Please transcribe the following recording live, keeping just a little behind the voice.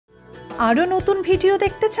আরও নতুন ভিডিও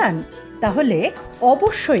দেখতে চান? তাহলে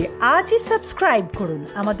অবশ্যই আজই সাবস্ক্রাইব করুন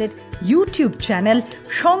আমাদের ইউটিউব চ্যানেল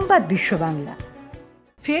সংবাদ বিশ্ব বাংলা।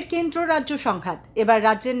 ফের কেন্দ্র রাজ্য সংঘাত। এবার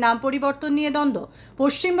রাজ্যের নাম পরিবর্তন নিয়ে দ্বন্দ্ব।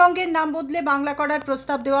 পশ্চিমবঙ্গের নাম বদলে বাংলা করার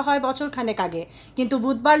প্রস্তাব দেওয়া হয় বছরখানেক আগে, কিন্তু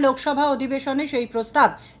বুধবার লোকসভা অধিবেশনে সেই প্রস্তাব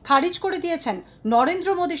খারিজ করে দিয়েছেন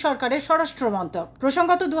নরেন্দ্র মোদী সরকারের স্বরাষ্ট্রমন্ত্রক।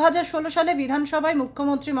 প্রসঙ্গত 2016 সালে বিধানসভায়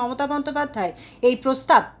মুখ্যমন্ত্রী মমতা বন্দ্যোপাধ্যায় এই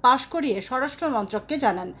প্রস্তাব পাশ করিয়ে স্বরাষ্ট্রমন্ত্রককে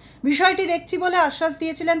জানান। বিষয়টি দেখছি বলে আশ্বাস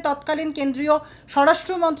দিয়েছিলেন তৎকালীন কেন্দ্রীয়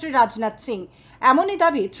স্বরাষ্ট্রমন্ত্রী রাজনাথ সিং। এমনই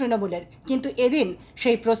দাবি তৃণমূলের, কিন্তু এদিন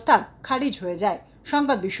সেই প্রস্তাব খারিজ হয়ে যায়।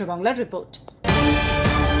 সংবাদ বিশ্ব বাংলার রিপোর্ট।